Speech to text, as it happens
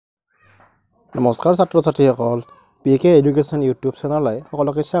নমস্কাৰ ছাত্ৰ ছাত্ৰীসকল পিকে এডুকেশ্যন ইউটিউব চেনেললৈ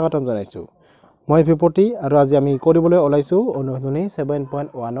সকলোকে স্বাগতম জনাইছোঁ মই বিপতি আৰু আজি আমি কৰিবলৈ ওলাইছোঁ অনুশীলনী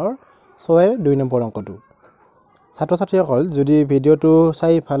 7.1 ৰ 6 নম্বৰ অংকটো ছাত্ৰ ছাত্ৰীসকল যদি ভিডিঅ'টো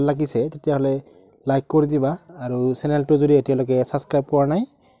চাই ভাল লাগিছে তেতিয়াহ'লে লাইক কৰি দিবা আৰু চেনেলটো যদি এতিয়ালৈকে সাবস্ক্ৰাইব কৰা নাই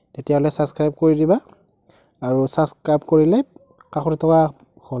তেতিয়াহ'লে সাবস্ক্ৰাইব কৰি দিবা আৰু সাবস্ক্ৰাইব কৰিলে কাষত থকা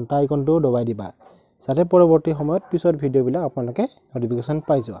ঘণ্টা আইকনটো দবাই দিবা যাতে পৰৱৰ্তী সময়ত পিছৰ ভিডিঅ'বিলাক আপোনালোকে নটিফিকেশ্যন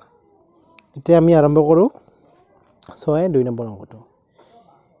পাই যোৱা এতিয়া আমি আৰম্ভ কৰো 6 নম্বৰ অংকটো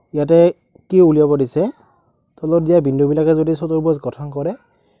ইয়াতে কি উলিয়াব দিছে তলত দিয়া বিন্দুবিলাকে যদি চতুৰ্ভুজ গঠন কৰে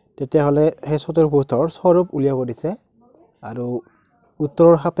তেতিয়া হলে সেই চতুৰ্ভুজৰ স্বৰূপ উলিয়াব দিছে আৰু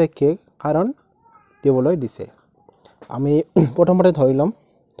উত্তৰৰ সাপেক্ষে কাৰণ দিবলৈ দিছে আমি প্ৰথমতে ধৰি লম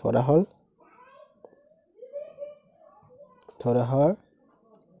ধৰা হল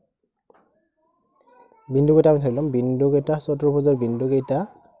বিন্দুকেইটা আমি ধৰি লম বিন্দুকেইটা চতুৰ্ভুজৰ বিন্দুকেইটা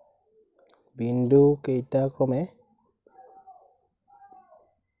ক্ৰমে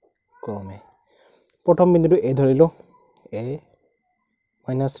প্ৰথম বিন্দুটো a ধৰিলো a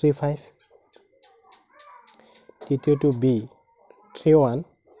 -3 5 দ্বিতীয়টো b 3 1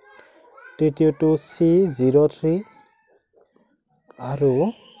 তৃতীয়টো c 0 3 আৰু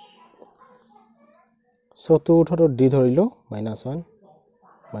চতুৰ্থটো d ধৰিলো -1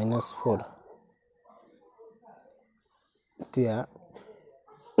 -4 এতিয়া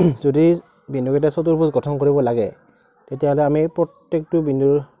যদি বিন্দুকেইটা চতুৰ্ভুজ গঠন কৰিব লাগে তেতিয়াহলে আমি প্ৰত্যেকটো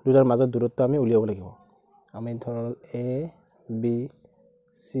বিন্দুৰ দুটাৰ মাজত দূৰত্ব আমি উলিয়াব লাগিব আমি ধৰল a b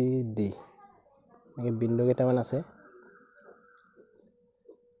c d এই বিন্দুকেইটা মান আছে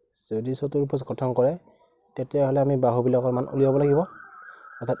যদি চতুৰ্ভুজ গঠন কৰে তেতিয়াহলে আমি বাহুবিলাকৰ মান উলিয়াব লাগিব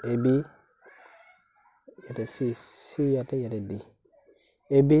অৰ্থাৎ ab ইয়াতে c ইয়াতে d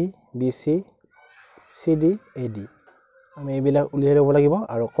ab bc cd ad আমি এইবিলাক উলিয়াই ল'ব লাগিব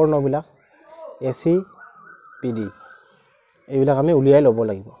আৰু কৰ্ণবিলাক ac bd এইবিলাক আমি উলিয়াই ল'ব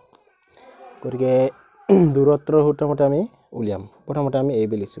লাগিব গতিকে দূৰত্বৰ সূত্ৰমতে আমি উলিয়াম প্ৰথমতে আমি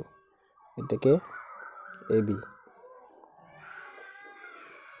ab লিখছো এতেকে ab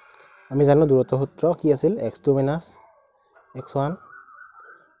আমি জানো দূৰত্বৰ সূত্ৰ কি আছিল x2 - x1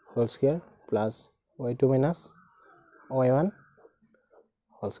 whole square plus y2 - y1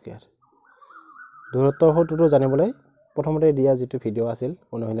 whole square দূৰত্বৰ সূত্ৰটো জানিবলৈ প্ৰথমতে দিয়া যেটো ভিডিও আছিল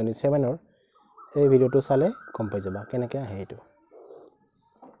অনুশীলনী 7 ৰ এই ভিডিওটো চালে গম পাই যাবা কেনেকৈ আহে এটো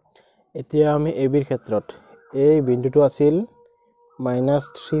এতিয়া আমি ab ৰ ক্ষেত্ৰত এই বিন্দুটো আছিল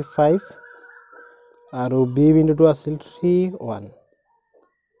 -3 5 আৰু b বিন্দুটো আছিল 3 1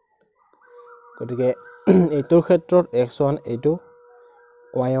 গতিকে এইটোৰ ক্ষেত্ৰত x1 এইটো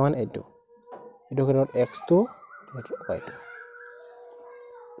y1 এইটো এইটোৰ ক্ষেত্ৰত x2 এইটো y2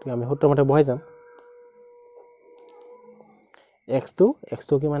 ঠিক আমি সূত্ৰমতে বহাই যাম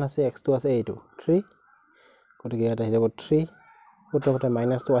x2 কিমান আছে x2 আছে এইটো 3 গতিকে এটা হৈ যাব 3 সূত্ৰমতে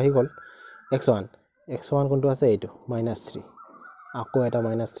মাইনাসটো আহি গল x1 কোনটো আছে এইটো -3 আকৌ এটা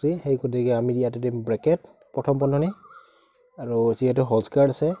 -3 সেই গতিকে আমি ইয়াতে দিম ব্ৰেকেট প্ৰথম বন্ধনী আৰু যেহেতু হোল স্কয়াৰ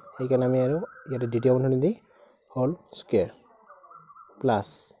আছে সেই কাৰণে আমি আৰু ইয়াতে দ্বিতীয় বন্ধনী দি হোল স্কয়াৰ প্লাস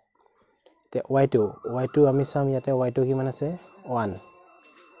তে y2 আমি চাম ইয়াতে y2 কিমান আছে 1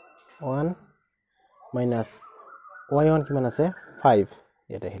 মাইনাস y1 কিমান আছে 5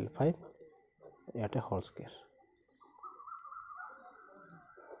 ইয়াতে হিল 5 ইয়াতে হোল স্কয়াৰ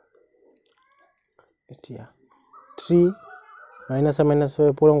এতিয়া 3 মাইনাস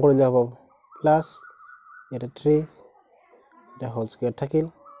পূৰণ কৰিলে হ'ব প্লাস ইয়াতে 3 এটা হোল স্কয়াৰ থাকিল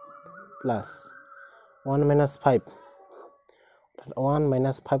প্লাস 1 - 5 1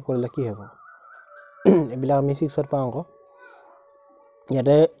 - 5 কৰিলে কি হ'ব এবিলা আমি 6 ৰ পাওঁ আকৌ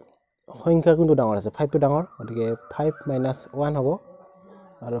ইয়াতে সংখ্যা কোনটো ডাঙৰ আছে 5 টো ডাঙৰ গতিকে 5 - 1 হ'ব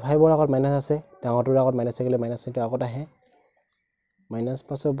আৰু 5 ৰ আগত মাইনাস আছে ডাঙৰটোৰ আগত মাইনাস থাকিলে মাইনাস চিনটো আগত আহে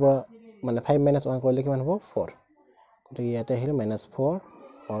 -5 ৰ পৰা মানে 5 - 1 কৰিলে কিমান হ'ব 4 গতিকে ইয়াতে আহিল -4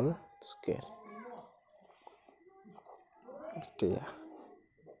 হোল স্কয়াৰ এতিয়া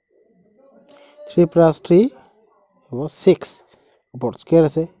 3 + 3 হ'ব 6 ওপৰত স্কয়াৰ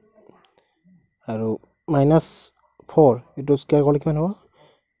আছে আৰু -4 এটো স্কয়াৰ কৰিলে কিমান হ'ব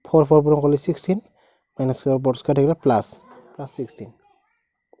 4 পূৰণ কৰিলে 16 মাইনাস স্কয়াৰ ওপৰত স্কয়াৰ থাকিলে প্লাস 16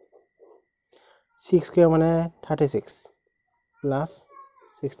 6 স্কয়াৰ মানে 36 প্লাস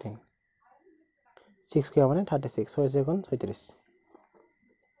 16 6 স্কয়াৰ মানে 36 6 * 6 = 36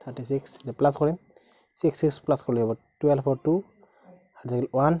 36 প্লাস কৰিম 6 প্লাস কৰিলে হ'ব 12 ৰ 2 থাকিল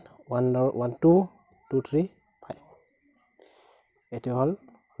 1 1 ৰ 1 2 2 3 5 এটো হল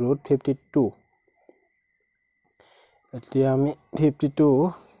 √52 এতিয়া আমি 52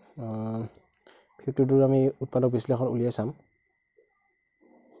 আমি উৎপাদক বিশ্লেষণ উলিয়াই চাম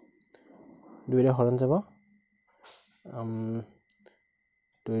 2 ৰে হৰণ যাব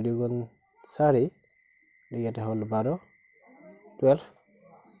 2 দুগুণ 4 ইয়াতে হল 12 12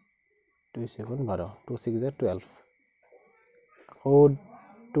 2 7 12 2 6 12 আকৌ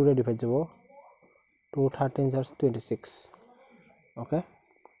 2 ৰে ডিভাইড যাব 2 13 26 ওকে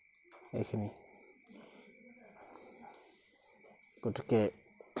এইখিনি গতিকে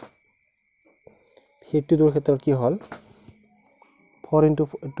 52 ৰ ক্ষেত্ৰত কি হল 4 into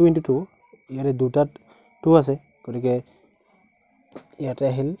 2 into 2 ইয়াৰে দুটাত 2 আছে গতিকে ইয়াতে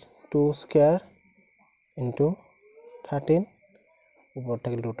আহিল 2 স্কয়াৰ into 13 ওপৰত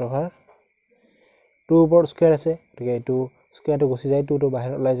থাকিল √2 ওপৰত স্কয়াৰ আছে গতিকে এইটো স্কয়াৰটো গুচি যায় 2 টো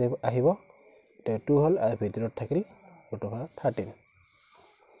বাহিৰ ওলাই যাব আহিব তে 2 হল আৰু ভিতৰত থাকিল √13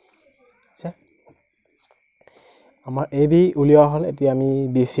 আছে আমাৰ AB উলিওৱা হল এতিয়া আমি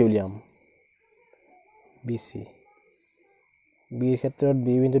BC উলিয়াম BC B ৰ ক্ষেত্ৰত B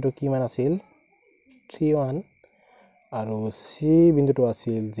বিন্দুটো কি মান আছিল 31 আৰু C বিন্দুটো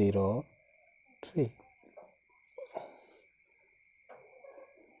আছিল 03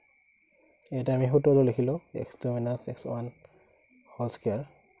 এটা আমি সূত্ৰটো লিখিলো x2 - x1 whole square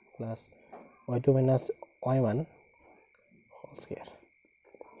plus y2 - y1 whole square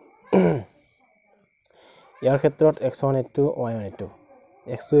ইয়াৰ ক্ষেত্ৰত x1 এইটো y1 এইটো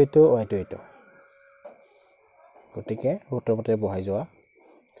x2 এইটো y2 এইটো গতিকে সূত্ৰমতে বহাই যোৱা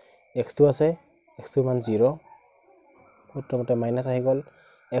x2 আছে x2 মান 0 সূত্ৰমতে মাইনাস আহি গল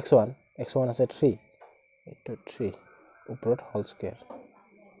x1 আছে 3 এইটো 3 ওপৰত হোল স্কয়াৰ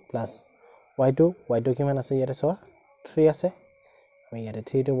প্লাস y2 কিমান আছে ইয়াতে চোৱা 3 আছে আমি ইয়াতে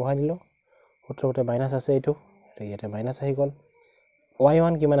 3 টো বহাই দিলো সূত্ৰমতে মাইনাস আছে এইটো ইয়াতে মাইনাস আহি গল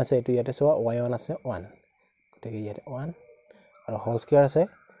y1 কিমান আছে এইটো ইয়াতে চোৱা y1 আছে 1 গতিকে ইয়াতে 1 আৰু হোল স্কয়াৰ আছে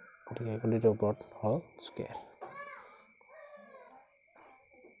গতিকে গুলিটোৰ ওপৰত হোল স্কয়াৰ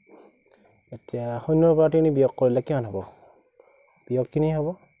এতিয়া শূন্যৰ পৰা 3 বিয়োগ কৰিলে কিমান হ'ব বিয়োগ 3 হ'ব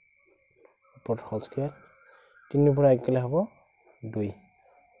ওপৰত হোল স্কয়াৰ 3 ৰ পৰা 1 গলে হ'ব 2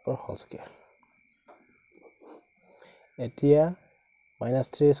 ওপৰত হোল স্কয়াৰ এতিয়া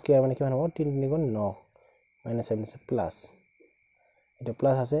 -3 স্কয়াৰ মানে কিমান হ'ব 3 × 9 -7 আছে প্লাস এটা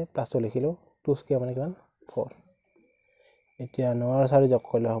প্লাস আছে প্লাসটো লিখিলো 2 স্কয়াৰ মানে কিমান 4 এতিয়া 9 আৰু 4 যোগ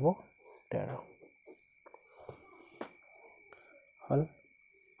কৰিলে হ'ব 13 হল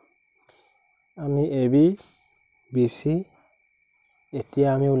আমি AB BC এতিয়া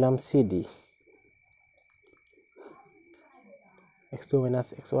আমি উলাম CD x2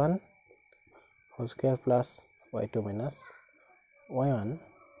 - x1 whole square plus y2 - y1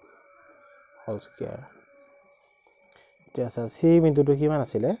 whole square এতিয়া C বিন্দুটো কিমান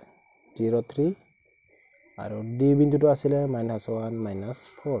আছিল 03 আৰু D বিন্দুটো আছিল -1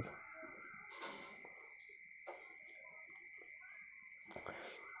 -4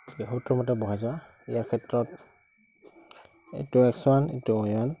 এই সূত্ৰমতে বহাই যোৱা ইয়াৰ ক্ষেত্ৰত এইটো x1 এইটো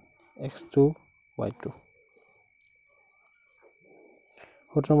y1 x2 y2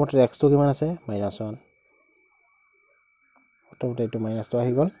 সূত্ৰমতে x2 কিমান আছে -1 সূত্ৰমতে এইটো মাইনাসটো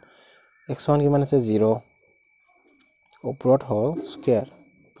আহি গল x1 কিমান আছে 0 ওপৰত হোল স্কয়াৰ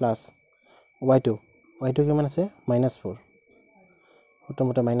প্লাস y2 কিমান আছে -4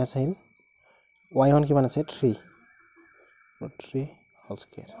 সূত্ৰমতে মাইনাস আহিল y1 কিমান আছে 3 হোল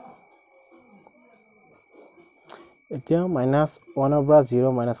স্কয়াৰ এতিয়া -1 ৰ পৰা 0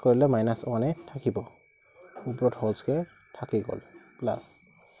 মাইনাস কৰিলে -1 থাকিব ওপৰত হোল স্কয়াৰ থাকি গল প্লাস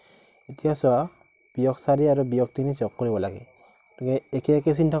এতিয়া চোৱা বিয়োগ 4 আৰু বিয়োগ 3 যোগ কৰিব লাগে গতিকে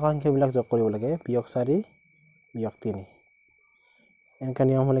একে চিন থকা সংখ্যাবিলাক যোগ কৰিব লাগে বিয়োগ 4 বিয়োগ 3 এনেকা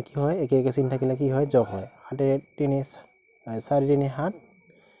নিয়ম হলে কি হয় একে চিন থাকিলে কি হয় যোগ হয় 7 3 4 3 7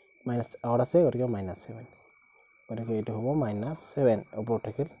 মাইনাস আউট আছে গতিকে -7 গতিকে এইটো হ'ব -7 ওপৰত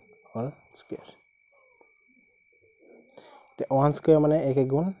থাকিল হোল স্কয়াৰ 1 স্কয়াৰ মানে 1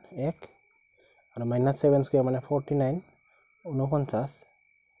 গুণ 1 আৰু -7 স্কয়াৰ মানে 49 49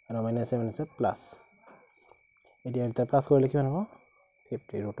 আৰু -7 আছে প্লাস এতিয়া এটা প্লাস কৰিলে কিমান হ'ব 50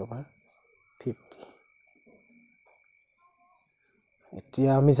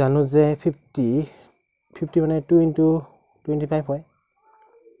 এতিয়া আমি জানো যে 50 মানে 2 × 25 হয়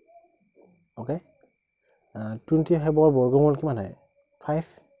ওকে 25 ৰ বৰ্গমূল কিমান হয় 5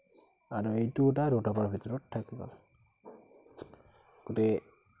 আৰু এইটোটা √ৰ ভিতৰত থাকি গল গতে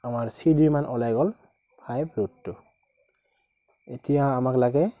আমাৰ CD মান ওলাই গল 5√2 এতিয়া আমাক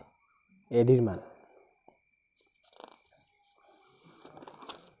লাগে AD ৰ মান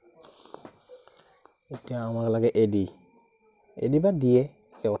এতিয়া আমাক লাগে AD বা DA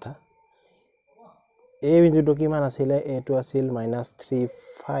কি কথা A বিন্দুটো কিমান আছিল এটো আছিল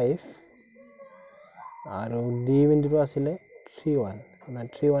 -35 আৰু D বিন্দুটো আছিল 31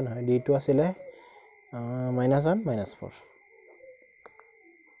 3 1 হয় d2 আছিলে -1 -4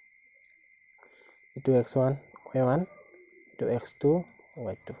 এটো x1 y1 এটো x2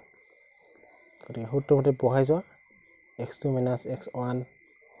 y2 গতিকে সূত্ৰমতে বহাই যোৱা x2 - x1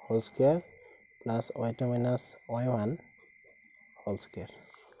 whole square plus y2 - y1 whole square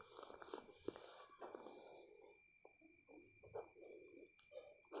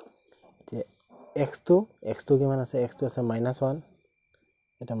x2 কিমান আছে x2 আছে -1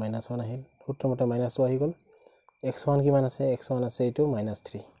 এটা -1 আহিল সূত্ৰমতে -2 আহি গল x1 কিমান আছে x1 আছে এটো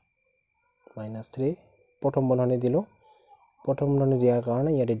 -3 প্ৰথম বন্ধনী দিলো প্ৰথম বন্ধনী দিয়াৰ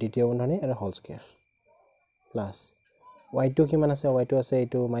কাৰণে ইয়াতে দ্বিতীয় বন্ধনী আৰু হোল স্কয়াৰ প্লাস y2 কিমান আছে y2 আছে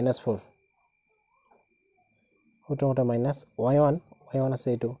এটো -4 সূত্ৰমতে -y1 আছে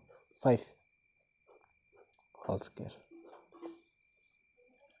এটো 5 হোল স্কয়াৰ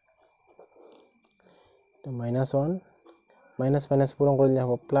তো -1 মাইনাস পূৰণ কৰিলে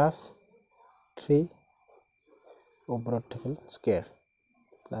হ'ব +3 ওপৰত থাকিল স্কয়াৰ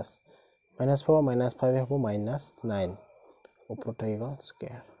প্লাস -4 -5 হ'ব -9 ওপৰত থাকিব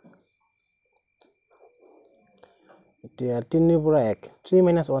স্কয়াৰ এতিয়া 3 ৰ পৰা 1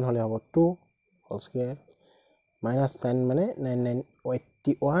 3 - 1 হলে হ'ব 2 হোল স্কয়াৰ -9 মানে 9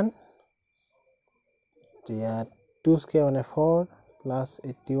 81 এতিয়া 2 স্কয়াৰ মানে 4 প্লাস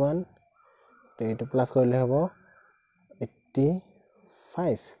 81 তো এটো প্লাস কৰিলে হ'ব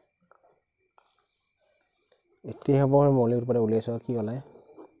 85 এটি হ'ব মৌলিকৰ পৰা উলিয়াইছো কি হলাই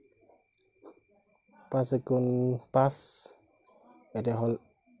 5 গুণ 5 এটা হল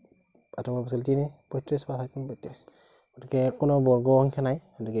আটমৰ পিছল 3 35 5 গুণ 35 গতিকে কোনো বৰ্গ সংখ্যা নাই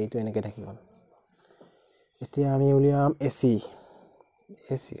গতিকে এইটো এনেকৈ থাকি গল এতিয়া আমি উলিয়াম এসি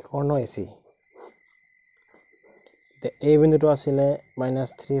কৰ্ণ এসি তে এ বিন্দুটো আছিল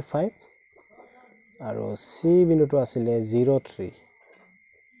 -35 আৰু সি বিন্দুটো আছিল 03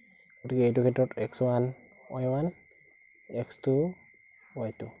 গতিকে এইটো ক্ষেত্ৰত x1 y1 x2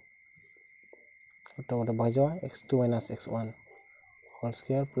 y2 সূত্ৰমতে বহাই যোৱা x2 - x1 whole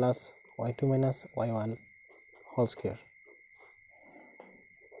square plus y2 - y1 whole square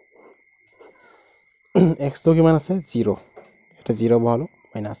x2 কিমান আছে 0 এটা 0 বহালো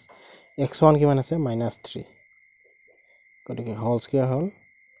মাইনাস x1 কিমান আছে -3 গতিকে whole square হল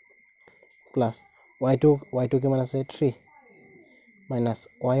প্লাস y2 কিমান আছে 3 মাইনাস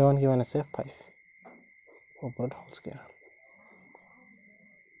y1 কিমান আছে 5 ওপৰত whole square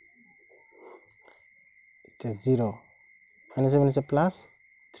এটা 0 মাইনাস প্লাস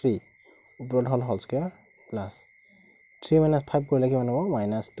 3 ওপৰত হল whole square প্লাস 3 - 5 কৰিলে কিমান হ'ব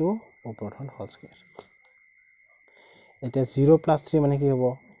 -2 ওপৰত হল whole square এটা 0 + 3 মানে কি হ'ব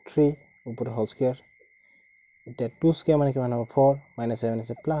 3 ওপৰত whole square এটা 2 স্কয়াৰ মানে কিমান হ'ব 4 -7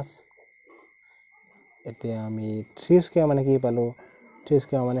 আছে প্লাস এতিয়া আমি 3 স্কয়াৰ মানে কি পালো 3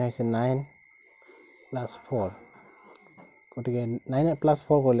 স্কয়াৰ মানে হৈছে 9 + 4 গতিকে 9 +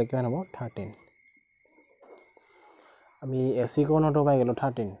 4 কৰিলে কিমান হ'ব 13 আমি এসি কোণটো পাই গলো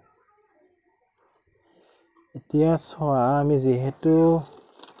 13 এতিয়া সোয়া আমি যেহেতু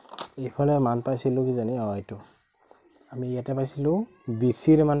ইফালে মান পাইছিলো কি জানি এইটো আমি ইয়াতে পাইছিলো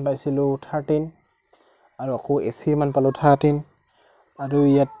বিসি ৰ মান পাইছিলো 13 আৰু আকৌ এসি ৰ মান পালো 13 আৰু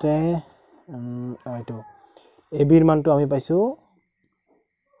ইয়াতে এইটো এবি ৰ মানটো আমি পাইছো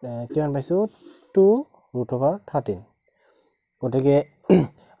কিমান পাইছো 2√13 গতিকে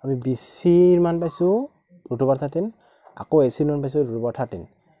আমি বিসি ৰ মান পাইছো √13 আকৌ এসি ৰ মান পাইছো √13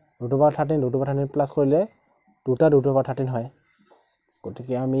 √13 প্লাস কৰিলে দুটা √13 হয়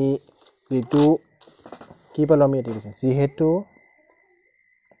গতিকে আমি এইটো কি পালো আমি এটি যেহেতু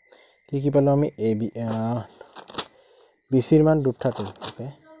কি পালো আমি এবি বিসি ৰ মান √13 ওকে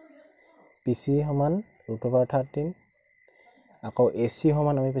বিসি সমান √13 আকৌ এসি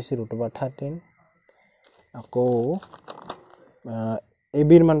সমান আমি পাইছো √13 আকৌ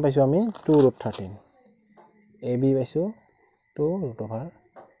এবি ৰ মান পাইছো আমি 2√13 এবি পাইছো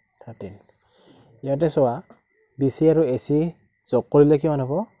 2√13 ইয়াতে সোয়া বিসি আৰু এসি যোগ কৰিলে কিমান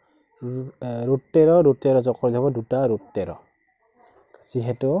হ'ব √13 যোগ কৰিলে হ'ব দুটা √13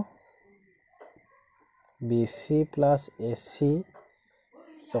 যেহেতু বিসি প্লাস এসি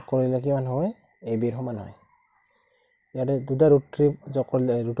যোগ কৰিলে কিমান হয় এবি ৰ সমান হয় ইয়াতে দুটা √3 যোগ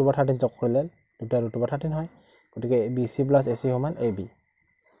কৰিলে √13 যোগ কৰিলে দুটা √13 হয় গতিকে বিসি প্লাস এসি সমান এবি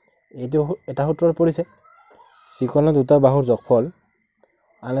এইটো এটা সূত্ৰৰ পৰিছে যিকোনো দুটা বাহুৰ যোগফল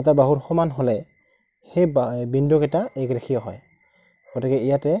আন এটা বাহুৰ সমান হলে সেই বিন্দু কেটা একৰেখীয় হয় গতিকে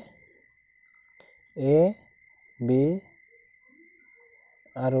ইয়াতে এ বি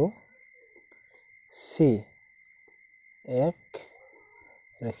আৰু সি এক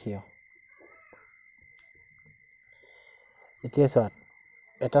ৰেখীয় এতিয়া চোৱা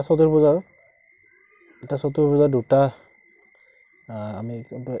এটা চতুৰ্ভুজৰ দুটা আমি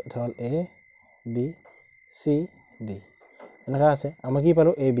ধৰণ A B C D এনেকা আছে আমি কি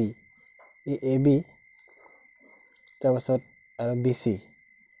পালো AB এই AB তাৰপিছত আৰু BC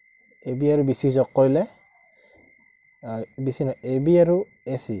AB আৰু BC যোগ কৰিলে BC নহয় AB আৰু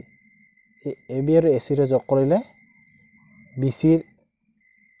AC এই AB আৰু AC ৰ যোগ কৰিলে BC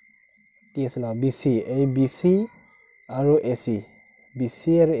কি আছিল BC এই BC আৰু AC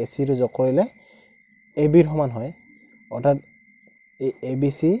আৰু AC ৰ যোগ কৰিলে AB ৰ সমান হয় অৰ্থাৎ এই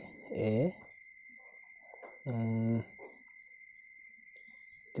ABC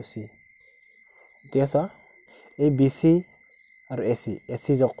to C এতিয়া চা এই BC আৰু AC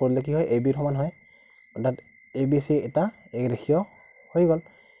যোগ কৰিলে কি হয় AB ৰ সমান হয় অৰ্থাৎ ABC এটা একৰেখীয় হৈ গ'ল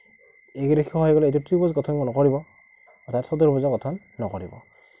একৰেখীয় হৈ গ'লে এইটো ত্ৰিভুজ গঠন নকৰিব অৰ্থাৎ চতুৰ্ভুজ গঠন নকৰিব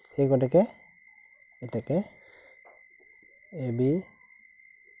সেই গতিকে এটাকে AB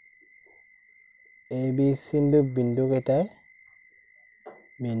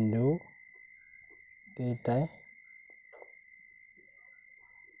বিন্দু কেইটাই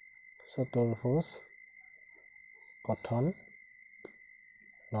চতুৰ্ভুজ গঠন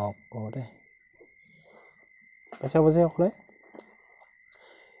নকৰে পাইছা বুজি সকলে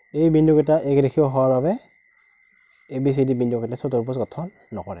এই বিন্দু কেইটা একৰেখীয় হোৱাৰ বাবে ABCD বিন্দু কেইটা চতুৰ্ভুজ গঠন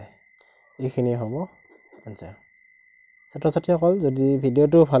নকৰে এইখিনিয়ে হ'ব আনসাৰ ছাত্ৰ-ছাত্ৰীসকল যদি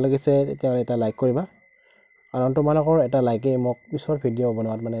ভিডিঅ'টো ভাল লাগিছে তেতিয়া এটা লাইক কৰিবা কাৰণ তোমালোকৰ এটা লাইকে মোক পিছৰ ভিডিঅ'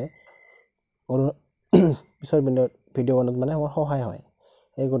 বনোৱাত মানে ভিডিঅ' বনোৱাত মানে মোৰ সহায় হয়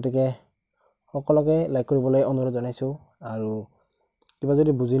এই গতিকে সকলোকে লাইক কৰিবলৈ অনুৰোধ জনাইছো আৰু কিবা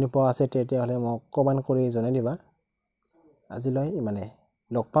যদি বুজি নোপোৱা আছে তেতিয়াহ'লে মোক কমেন্ট কৰি জনাই দিবা আজিলৈ ইমানে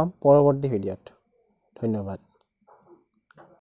লগ পাম পৰৱৰ্তী ভিডিঅ'ত ধন্যবাদ